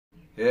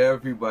Hey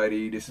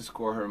everybody, this is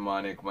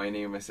Harmonic. My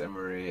name is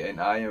Emery, and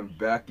I am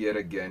back yet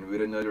again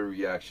with another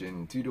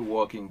reaction to The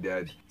Walking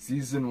Dead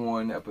Season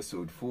 1,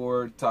 Episode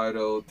 4,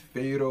 titled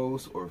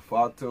Vatos or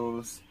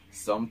Vatos,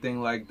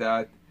 something like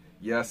that.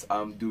 Yes,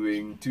 I'm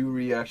doing 2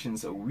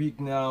 reactions a week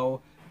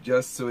now,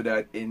 just so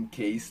that in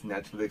case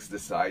Netflix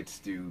decides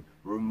to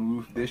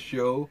remove this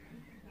show,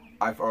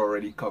 I've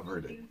already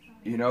covered it,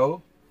 you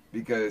know?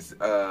 Because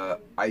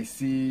I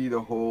see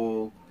the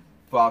whole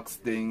Fox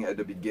thing at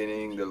the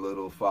beginning, the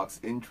little Fox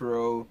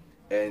intro,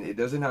 and it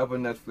doesn't have a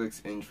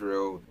Netflix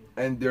intro,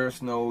 and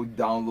there's no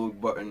download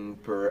button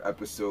per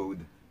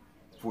episode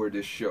for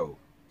this show.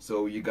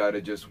 So you gotta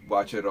just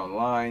watch it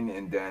online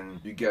and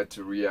then you get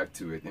to react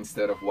to it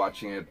instead of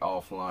watching it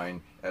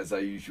offline as I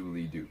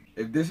usually do.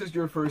 If this is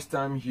your first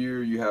time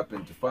here, you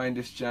happen to find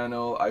this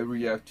channel, I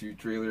react to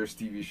trailers,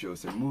 TV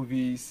shows, and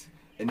movies.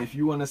 And if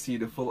you want to see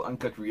the full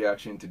uncut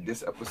reaction to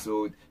this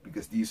episode,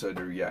 because these are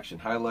the reaction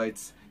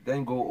highlights,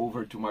 then go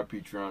over to my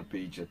Patreon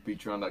page at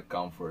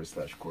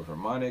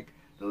patreon.com/CoreHarmonic.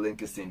 The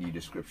link is in the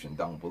description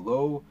down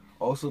below.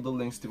 Also the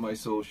links to my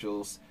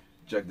socials,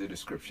 check the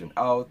description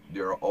out.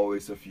 There are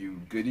always a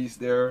few goodies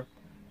there.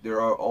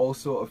 There are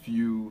also a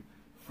few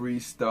free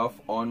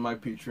stuff on my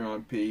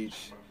Patreon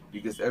page,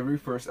 because every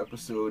first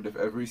episode of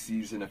every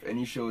season of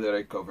any show that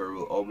I cover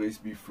will always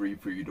be free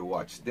for you to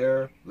watch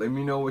there. Let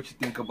me know what you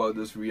think about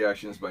those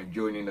reactions by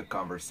joining the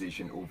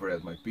conversation over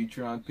at my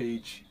Patreon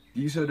page.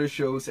 These are the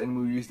shows and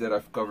movies that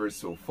I've covered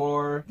so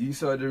far.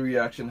 These are the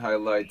reaction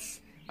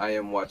highlights I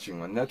am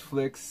watching on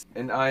Netflix,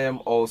 and I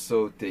am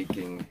also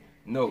taking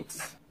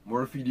notes.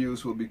 More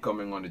videos will be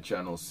coming on the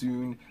channel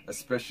soon,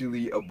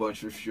 especially a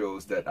bunch of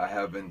shows that I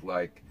haven't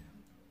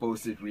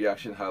posted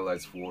reaction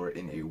highlights for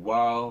in a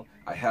while.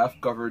 I have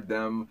covered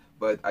them,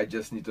 but I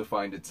just need to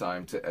find the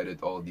time to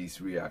edit all these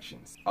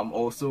reactions. I'm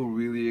also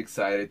really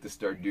excited to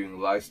start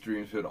doing live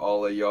streams with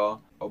all of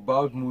y'all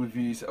about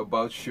movies,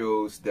 about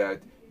shows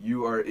that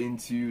you are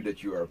into,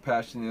 that you are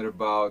passionate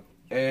about,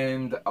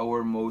 and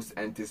our most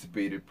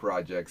anticipated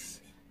projects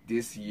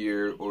this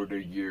year or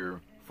the year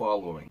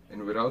following.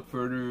 And without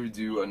further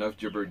ado, enough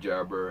jibber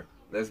jabber,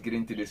 let's get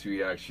into this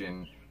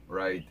reaction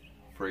right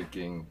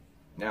freaking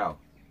now.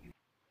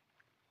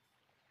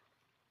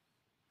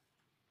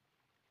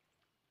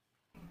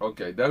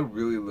 Okay, that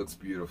really looks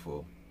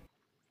beautiful.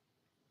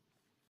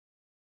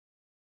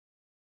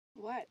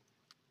 What?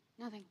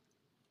 Nothing.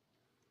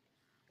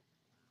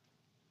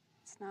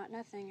 It's not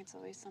nothing, it's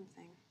always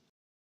something.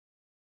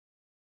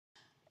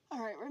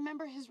 Alright,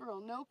 remember his rule,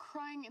 no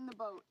crying in the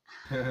boat.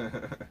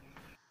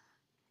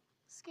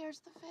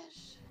 Scares the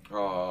fish.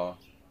 Aw,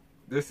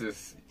 this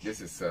is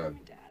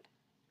sad. Dad.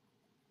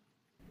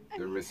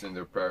 They're missing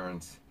their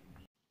parents.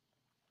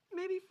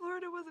 Maybe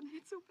Florida wasn't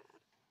hit so bad.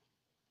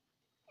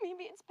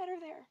 Maybe it's better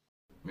there.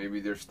 Maybe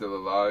they're still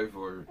alive,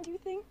 or, Do you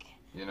think?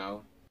 you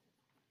know.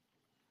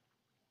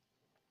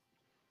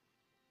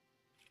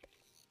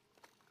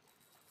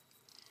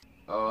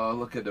 Oh,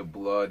 look at the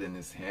blood in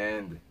his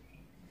hand.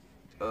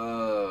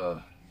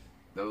 That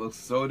looks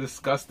so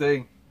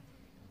disgusting.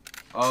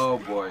 Oh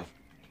boy.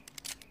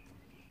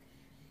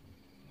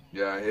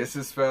 Yeah, his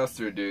is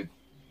faster, dude.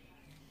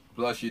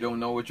 Plus, you don't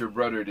know what your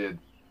brother did.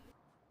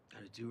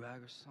 Got a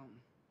do-rag or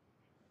something?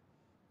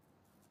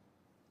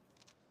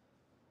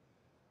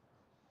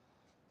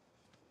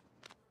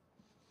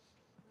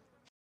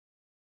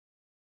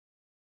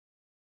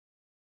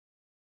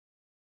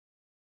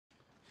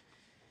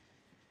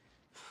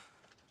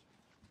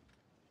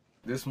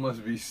 This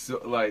must be so,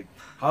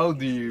 how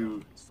do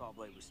you... Saw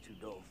blade was too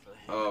dull for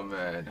him. Oh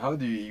man, how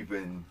do you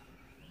even...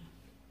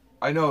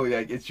 I know,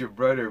 it's your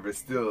brother, but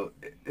still,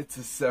 it's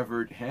a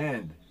severed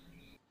hand.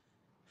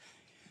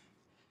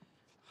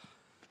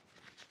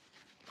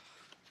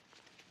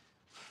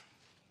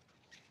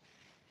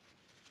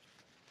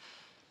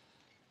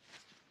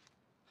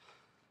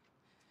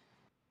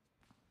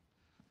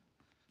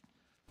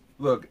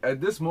 Look, at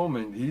this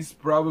moment, he's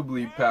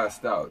probably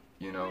passed out,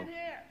 you know.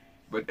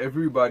 But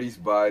everybody's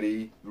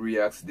body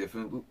reacts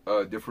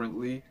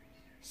differently.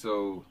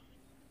 So,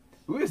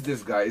 who is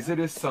this guy? Is it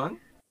his son?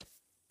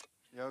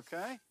 You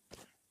okay?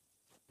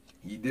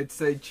 He did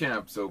say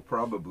champ, so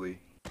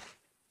probably.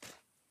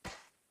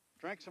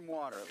 Drink some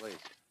water at least.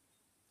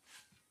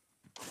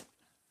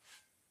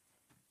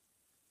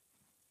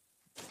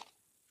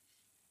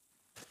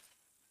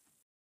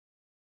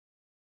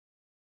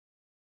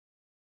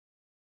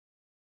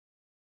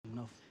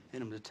 Enough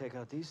in him to take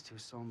out these two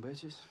son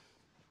bitches.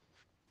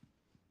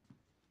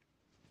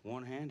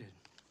 One-handed.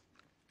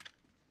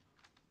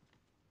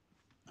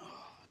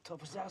 Oh,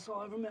 toughest asshole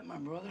I ever met, my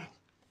brother.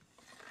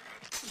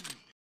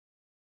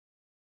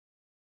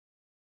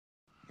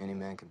 Any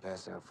man can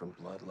pass out from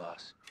blood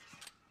loss,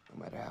 no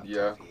matter how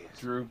Yeah, tough he is.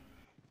 true.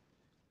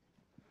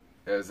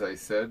 As I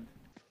said.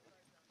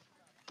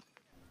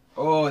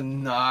 Oh,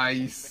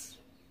 nice.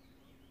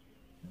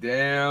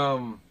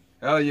 Damn.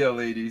 Hell yeah,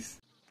 ladies.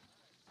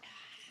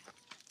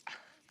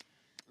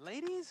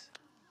 Ladies,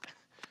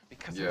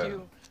 because Yeah. of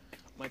you,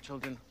 my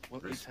children will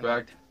eat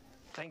Respect.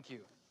 tonight. Thank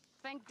you.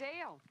 Thank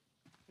Dale.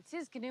 It's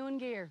his canoe and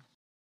gear.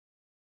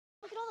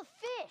 Look at all the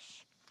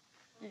fish.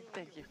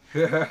 Thank you.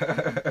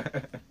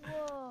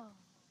 Whoa.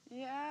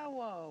 Yeah,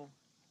 whoa.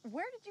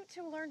 Where did you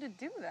two learn to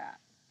do that?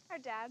 Our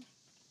dad.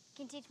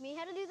 Can you teach me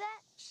how to do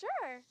that?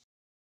 Sure.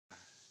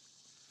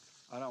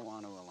 I don't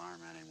want to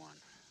alarm anyone,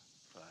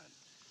 but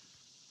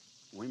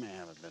we may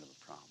have a bit of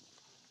a problem.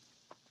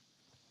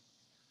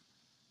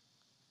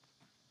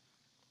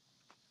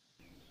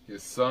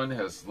 His son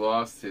has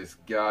lost his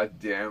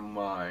goddamn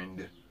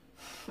mind.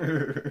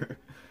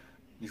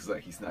 He's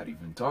like, he's not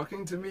even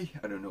talking to me.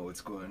 I don't know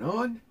what's going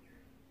on.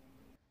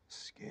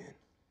 Skin.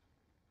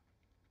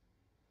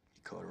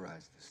 He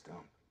cauterized the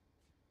stump.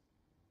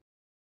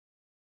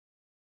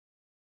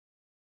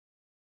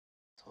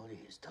 Told you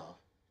he's tough.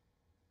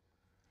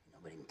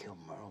 Nobody can kill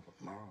Merle but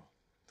Merle.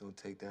 Don't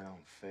take that on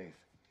faith.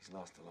 He's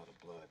lost a lot of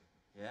blood.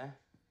 Yeah?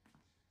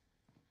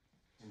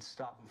 And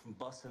stop him from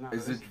busting out.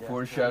 Is of it this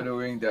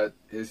foreshadowing that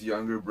his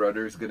younger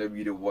brother is gonna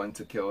be the one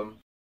to kill him?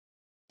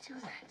 Do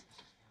that.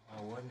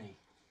 Why wouldn't he?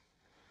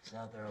 He's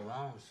out there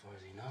alone as far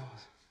as he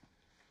knows.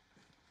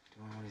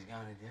 Doing what he's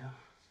gotta do.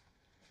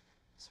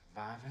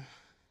 Surviving.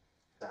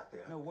 Stop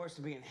there. No worse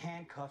than being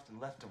handcuffed and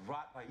left to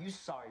rot by you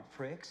sorry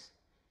pricks.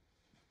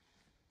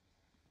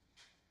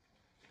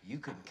 You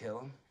couldn't kill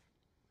him.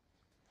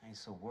 I ain't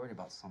so worried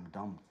about some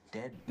dumb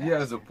dead bastard. He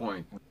has a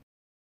point.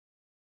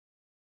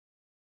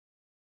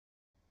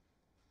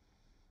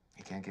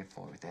 You can't get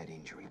far with that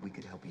injury. We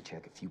could help you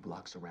check a few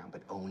blocks around,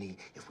 but only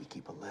if we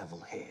keep a level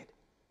head.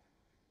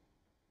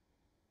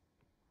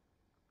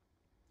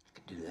 You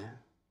could do that.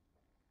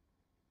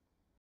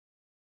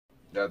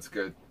 That's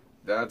good.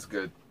 That's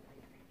good.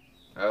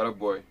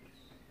 Attaboy.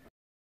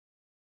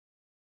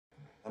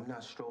 I'm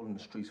not strolling the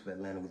streets of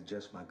Atlanta with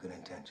just my good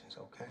intentions,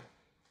 okay?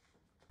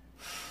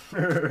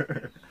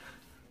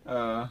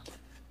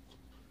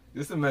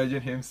 Just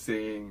imagine him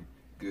saying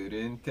good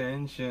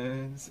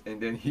intentions and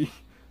then he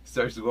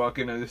starts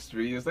walking on the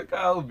street. It's like,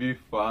 I'll be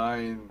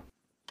fine.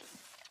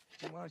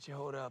 Why don't you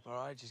hold up,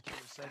 all right? Just give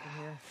me a second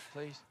here,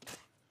 please.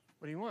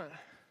 What do you want?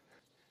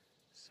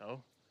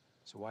 So?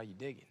 So why you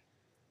digging?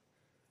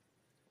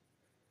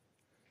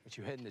 What,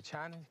 you heading to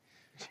China,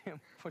 Jim?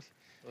 What?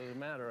 Doesn't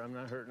matter. I'm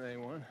not hurting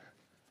anyone.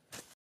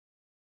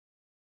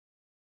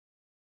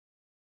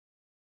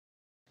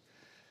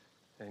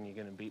 Then you're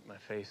gonna beat my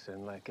face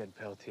in like Ed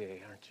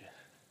Peltier, aren't you?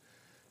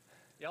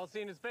 Y'all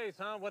seen his face,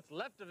 huh? What's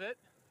left of it?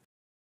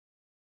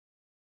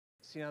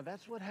 See, now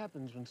that's what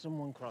happens when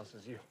someone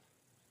crosses you.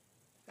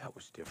 That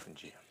was different,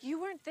 Jim.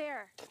 You weren't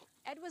there.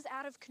 Ed was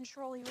out of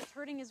control. He was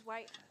hurting his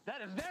wife.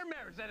 That is their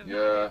marriage. That is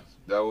Yeah,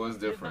 that was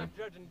He's not different.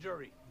 judge and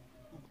jury.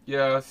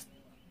 Yes,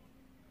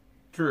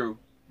 true,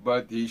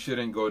 but he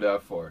shouldn't go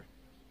that far.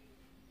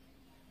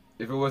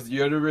 If it was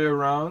the other way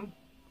around,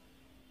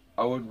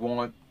 I would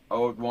want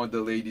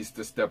the ladies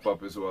to step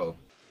up as well.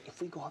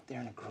 If we go up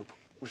there in a group,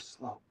 we're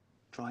slow,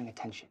 drawing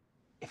attention.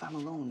 If I'm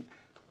alone,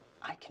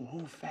 I can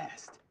move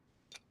fast.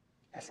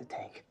 That's the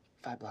tank,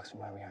 5 blocks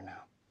from where we are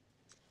now.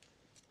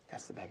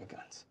 That's the bag of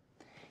guns.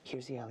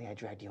 Here's the alley I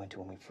dragged you into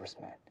when we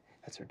first met.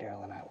 That's where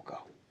Daryl and I will go.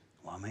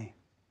 Why me?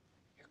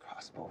 Your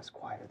crossbow is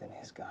quieter than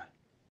his gun.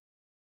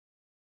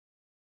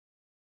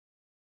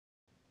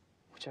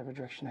 Whichever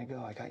direction I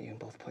go, I got you in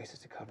both places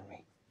to cover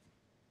me.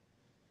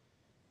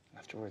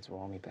 Afterwards, we'll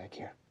all meet back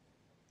here.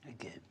 Hey,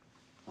 kid,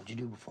 what'd you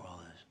do before all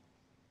this?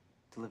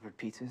 Delivered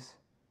pizzas?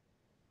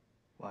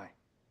 Why?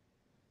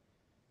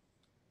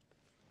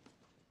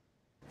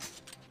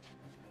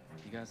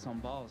 You got some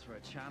balls for a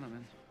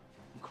Chinaman.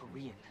 I'm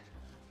Korean.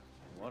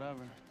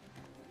 Whatever.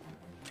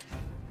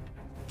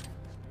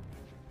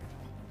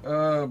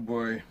 Oh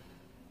boy.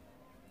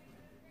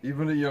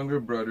 Even the younger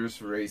brother's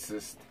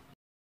racist.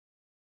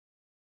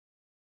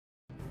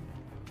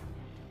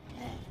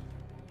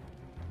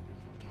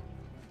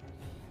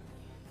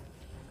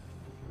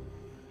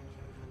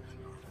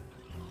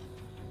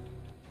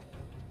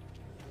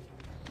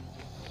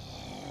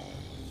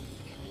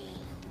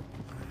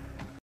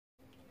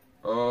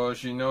 Oh,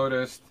 she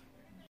noticed.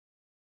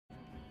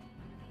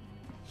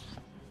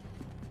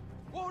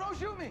 Whoa, don't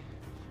shoot me!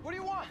 What do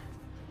you want?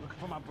 Looking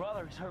for my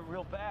brother. He's hurt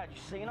real bad. You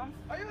seen him?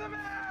 Are you the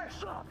man?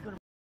 Shut up. You're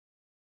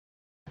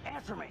gonna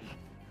answer me.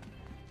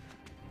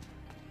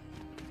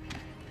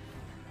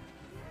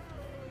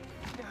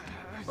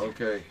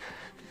 Okay.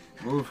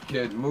 Move,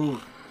 kid,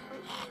 move.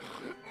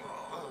 All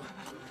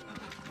right.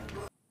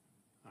 Yeah?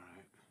 All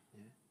right.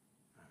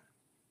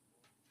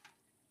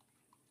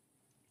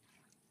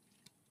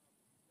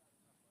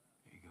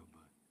 Here you go,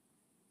 bud.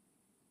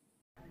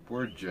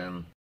 Poor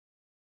Jim.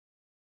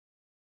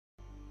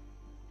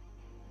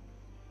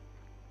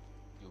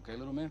 You okay,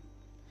 little man?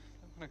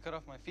 I'm gonna cut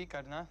off my feet,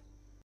 carnal.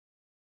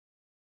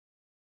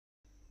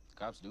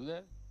 Cops do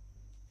that?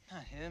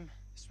 Not him.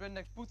 This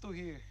redneck puto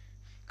here.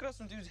 Cut off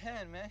some dude's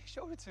hand, man. He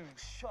showed it to me.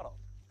 Shut up.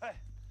 Hey,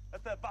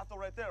 that's that Vato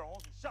right there,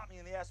 Holmes. He shot me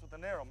in the ass with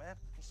an arrow, man.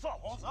 What's up,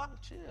 Holmes, huh?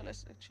 Chill,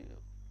 let's chill.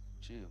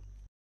 Chill.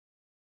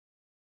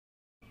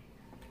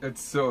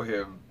 It's so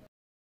him.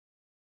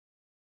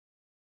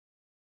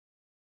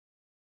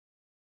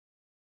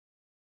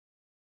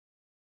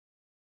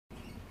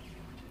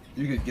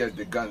 You could get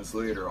the guns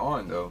later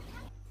on though.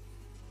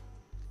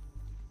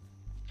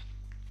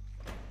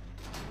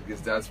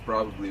 Because that's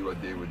probably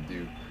what they would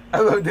do. I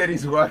love that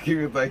he's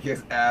walking with like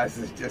his ass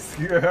is just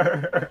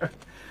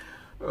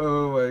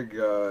oh my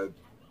god.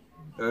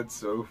 That's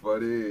so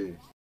funny.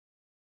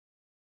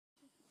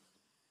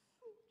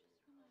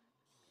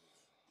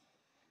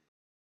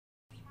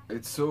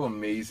 It's so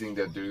amazing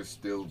that they're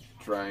still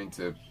trying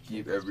to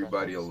keep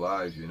everybody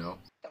alive, you know?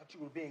 Thought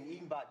you were being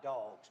eaten by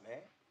dogs,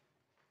 man.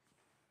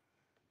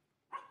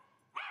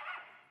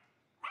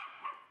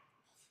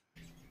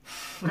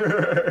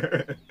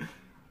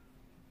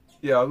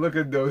 Yeah, look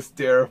at those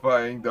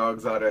terrifying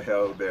dogs out of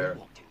hell there.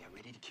 Walked in there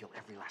ready to kill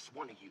every last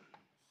one of you.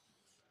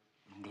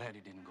 I'm glad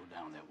it didn't go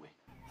down that way.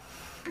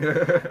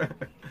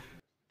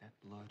 That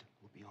blood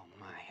will be on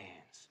my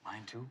hands.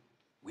 Mine too.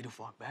 We'd have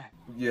fought back.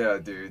 Yeah,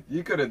 dude.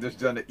 You could have just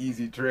done an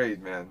easy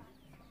trade, man.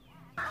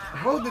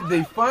 How did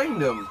they find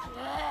them?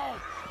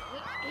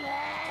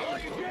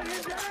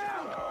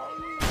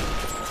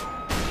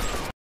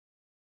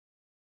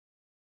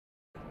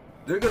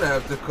 They're gonna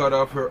have to cut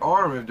off her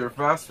arm if they're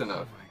fast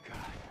enough.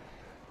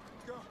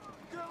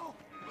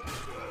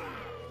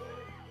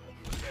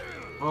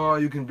 Oh,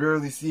 you can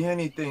barely see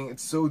anything.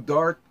 It's so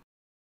dark.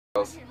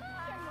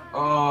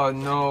 Oh,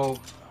 no.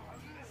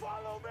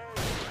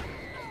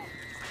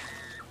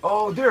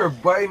 Oh, they're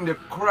biting the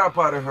crap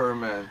out of her,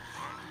 man.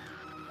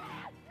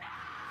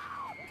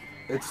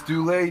 It's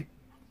too late.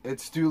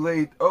 It's too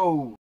late.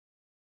 Oh.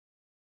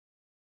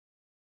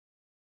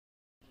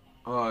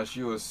 Oh,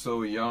 she was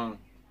so young.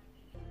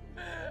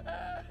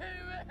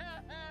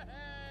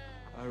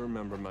 I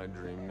remember my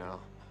dream now.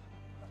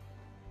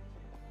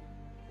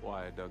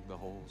 Why I dug the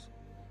holes.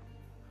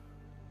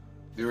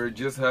 They were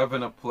just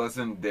having a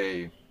pleasant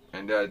day,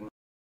 and that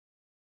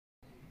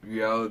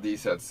reality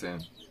sets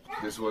in.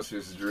 This was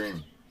his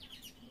dream.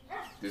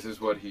 This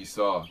is what he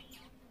saw.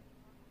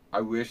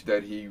 I wish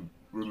that he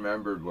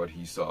remembered what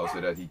he saw so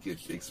that he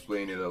could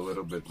explain it a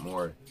little bit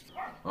more.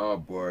 Oh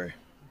boy,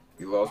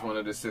 he lost one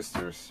of the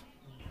sisters.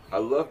 I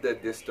love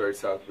that this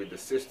starts out with the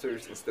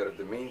sisters instead of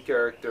the main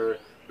character,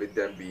 with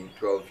them being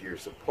 12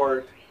 years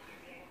apart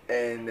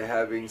and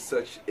having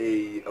such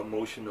a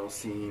emotional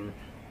scene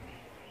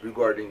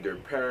regarding their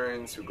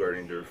parents,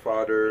 regarding their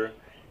father,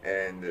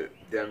 and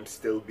them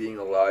still being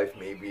alive,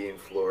 maybe in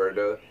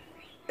Florida.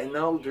 And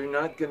now they're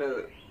not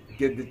gonna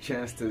get the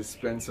chance to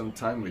spend some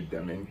time with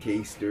them in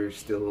case they're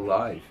still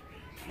alive,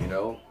 you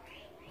know?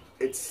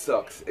 It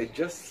sucks. It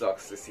just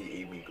sucks to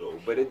see Amy go,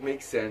 but it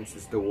makes sense.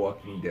 It's The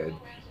Walking Dead.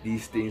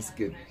 These things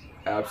could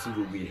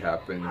absolutely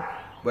happen,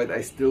 but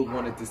I still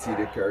wanted to see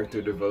the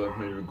character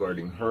development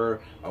regarding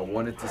her. I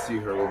wanted to see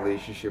her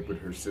relationship with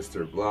her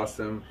sister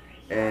Blossom,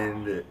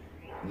 and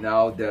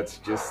now that's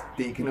just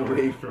taken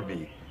away from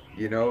me,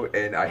 you know,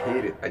 and I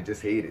hate it. I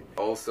just hate it.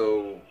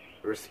 Also,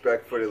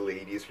 respect for the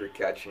ladies for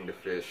catching the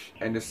fish,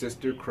 and the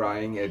sister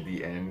crying at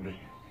the end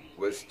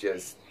was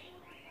just...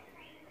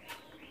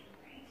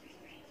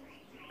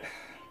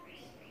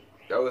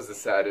 that was the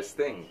saddest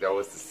thing. That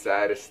was the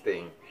saddest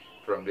thing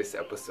from this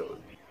episode.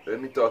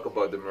 Let me talk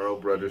about the Merle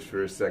brothers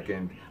for a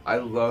second. I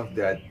love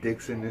that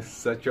DIXON is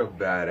such a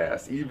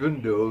badass.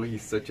 Even though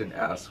he's such an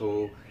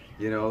asshole,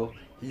 you know,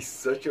 he's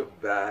such a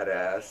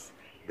badass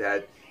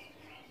that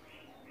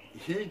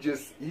he's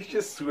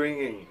just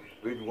swinging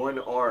with one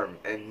arm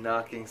and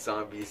knocking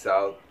zombies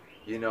out,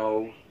 you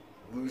know,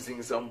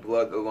 losing some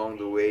blood along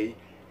the way.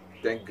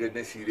 Thank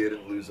goodness he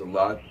didn't lose a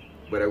lot,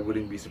 but I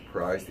wouldn't be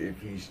surprised if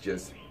he's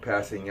just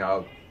passing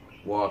out,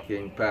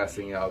 walking,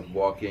 passing out,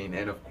 walking,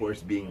 and of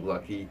course being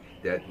lucky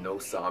that no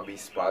zombie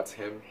spots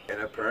him.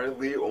 And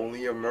apparently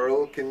only a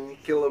Merle can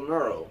kill a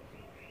Merle.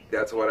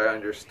 That's what I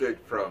understood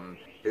from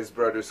his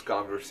brother's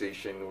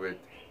conversation with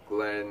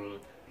Glenn,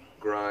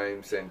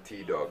 Grimes, and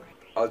T-Dog.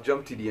 I'll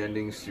jump to the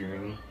ending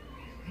soon,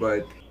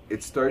 but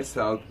it starts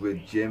out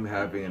with Jim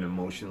having an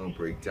emotional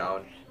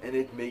breakdown, and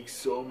it makes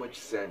so much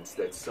sense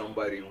that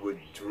somebody would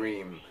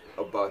dream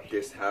about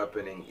this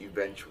happening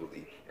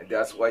eventually, and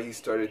that's why he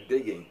started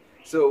digging.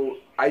 So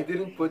I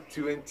didn't put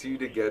two and two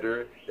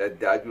together that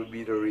that would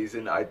be the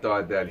reason. I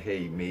thought that,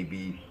 hey,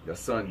 maybe the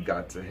sun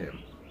got to him,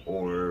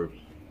 or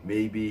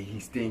maybe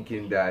he's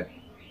thinking that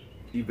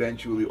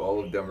eventually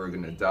all of them are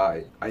gonna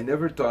die. I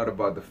never thought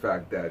about the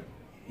fact that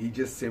he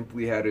just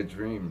simply had a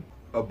dream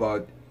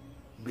about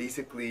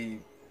basically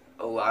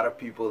a lot of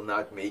people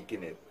not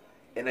making it.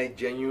 And I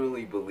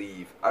genuinely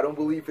believe, I don't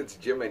believe it's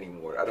Jim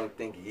anymore. I don't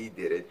think he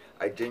did it.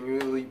 I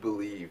genuinely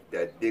believe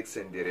that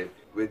DIXON did it,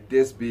 with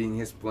this being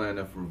his plan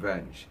of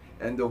revenge.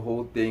 And the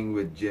whole thing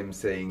with Jim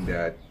saying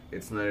that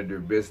it's none of their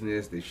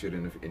business, they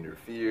shouldn't have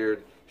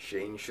interfered,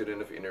 Shane shouldn't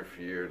have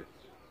interfered.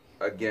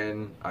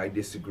 Again, I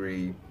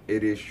disagree.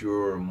 It is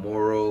your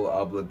moral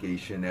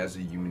obligation as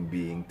a human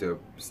being to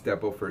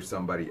step up for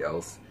somebody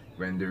else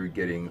when they're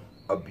getting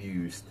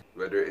abused.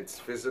 Whether it's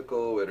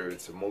physical, whether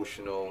it's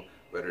emotional,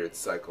 whether it's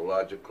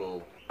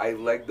psychological. I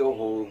like the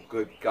whole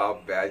good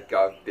cop, bad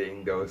cop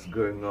thing that was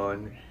going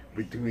on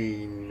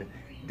between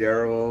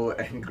Daryl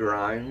and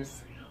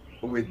Grimes.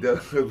 with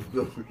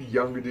the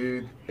young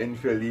dude and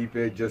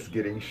Felipe just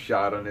getting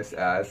shot on his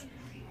ass.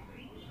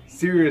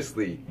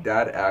 Seriously,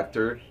 that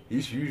actor,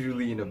 he's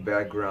usually in the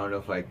background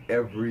of like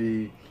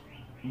every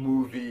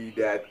movie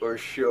that or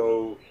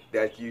show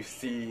that you've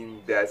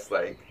seen that's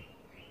like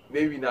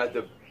maybe not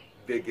the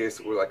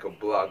biggest or like a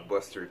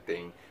blockbuster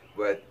thing,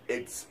 but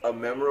it's a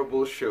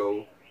memorable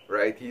show,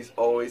 right? He's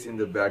always in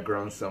the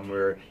background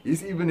somewhere.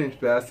 He's even in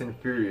Fast and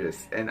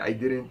Furious, and I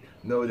didn't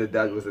know that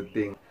that was a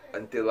thing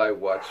until I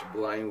watched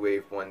Blind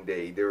Wave one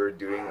day. They were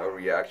doing a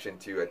reaction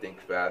to, I think,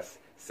 Fast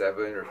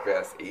 7 or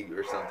Fast 8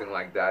 or something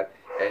like that,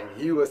 and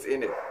he was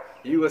in it.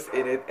 He was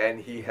in it, and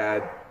he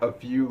had a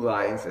few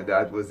lines, and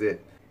that was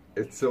it.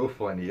 It's so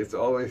funny. It's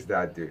always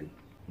that dude.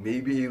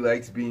 Maybe he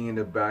likes being in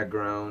the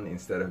background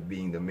instead of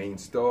being the main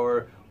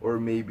star, or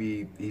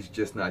maybe he's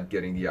just not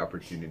getting the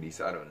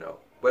opportunities. I don't know.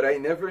 But I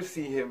never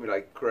see him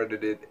like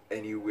credited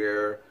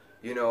anywhere,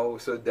 you know,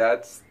 so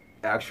that's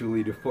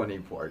actually the funny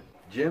part.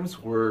 Jim's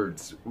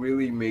words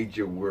really made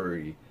you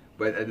worry,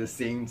 but at the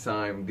same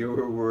time, they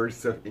were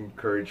words of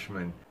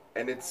encouragement.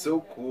 And it's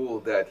so cool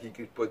that he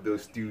could put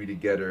those two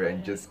together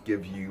and just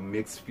give you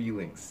mixed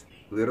feelings.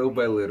 Little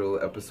by little,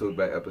 episode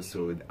by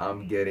episode,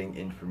 I'm getting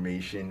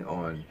information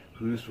on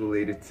who's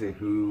related to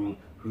who,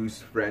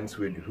 who's friends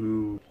with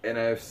who, and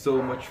I have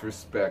so much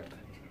respect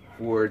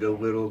for the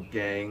little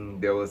gang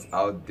that was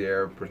out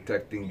there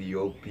protecting the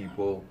old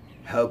people,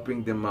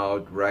 helping them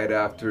out right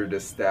after the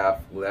staff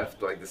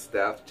left. Like the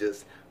staff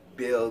just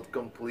bailed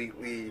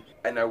completely,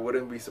 and I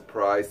wouldn't be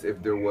surprised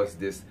if there was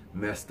this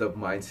messed up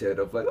mindset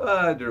of like,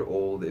 ah, they're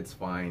old, it's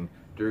fine,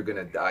 they're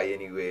gonna die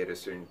anyway at a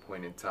certain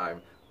point in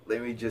time,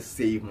 let me just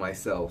save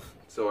myself.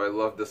 So I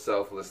love the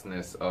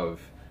selflessness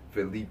of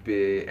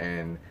Felipe,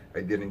 and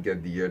I didn't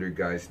get the other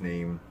guy's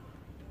name,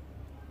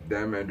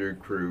 them and their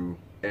crew,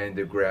 and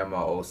the grandma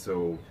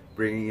also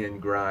bringing in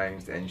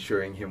Grimes and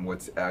showing him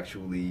what's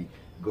actually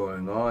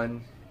going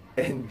on,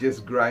 and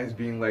just Grimes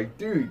being like,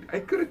 dude, I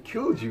could have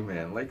killed you,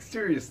 man, like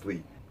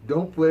seriously,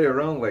 don't play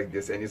around like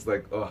this. And he's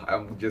like, oh,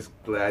 I'm just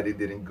glad it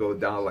didn't go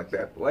down like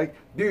that. Like,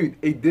 dude,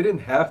 it didn't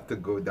have to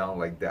go down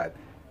like that.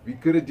 We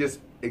could have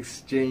just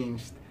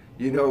exchanged,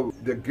 you know,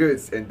 the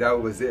goods, and that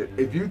was it.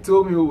 If you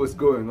told me what was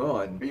going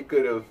on, we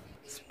could have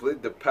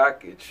split the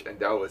package and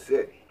that was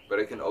it. But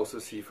I can also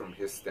see from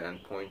his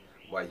standpoint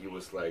why he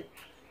was like,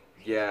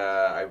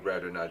 yeah, I'd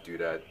rather not do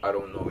that. I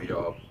don't know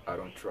y'all, I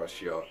don't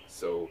trust y'all,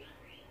 so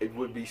it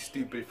would be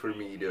stupid for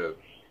me to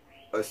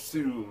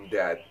assume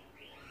that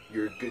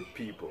you're good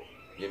people,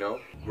 you know?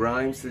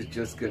 Grimes is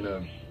just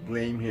gonna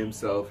blame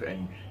himself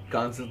and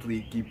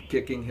constantly keep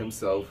kicking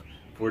himself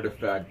for the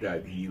fact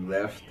that he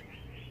left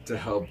to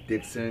help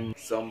DIXON,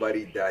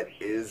 somebody that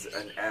is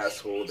an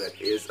asshole, that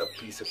is a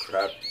piece of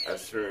crap at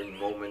certain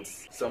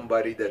moments,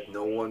 somebody that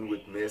no one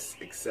would miss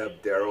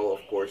except Daryl,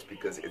 of course,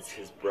 because it's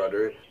his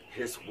brother.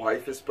 His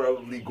wife is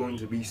probably going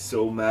to be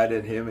so mad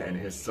at him, and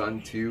his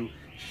son too.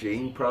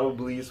 Shane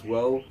probably as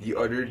well. The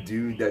other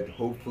dude that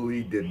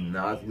hopefully did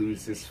not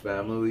lose his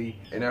family.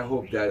 And I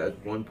hope that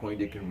at one point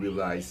they can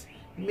realize,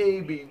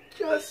 maybe,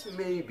 just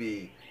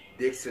maybe,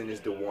 DIXON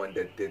is the one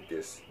that did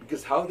this.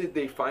 Because how did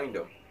they find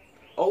him?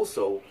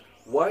 Also,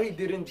 why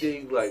didn't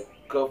they like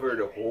cover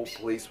the whole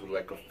place with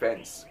like a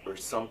fence or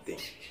something,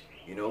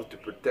 you know, to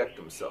protect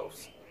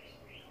themselves?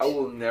 I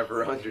will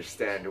never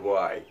understand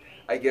why.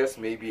 I guess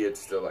maybe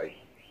it's to like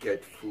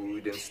get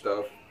food and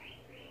stuff.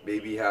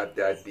 Maybe have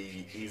that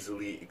be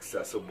easily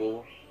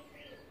accessible.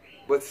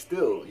 But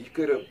still, you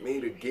could have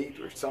made a gate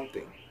or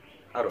something.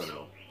 I don't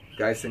know.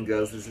 Guys and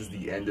girls, this is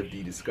the end of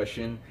the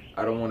discussion.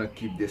 I don't want to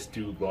keep this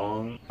too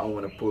long. I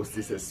want to post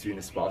this as soon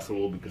as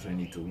possible because I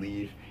need to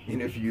leave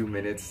in a few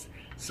minutes.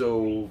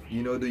 So,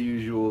 you know the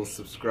usual,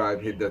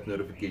 subscribe, hit that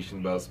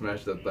notification bell,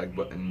 smash that like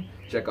button,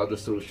 check out the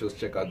socials,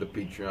 check out the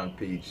Patreon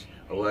page.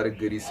 A lot of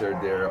goodies are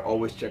there.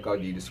 Always check out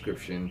the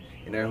description.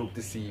 And I hope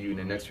to see you in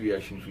the next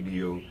reaction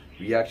video,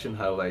 reaction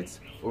highlights,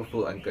 or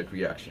full uncut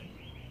reaction.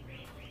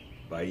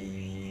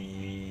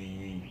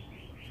 Bye.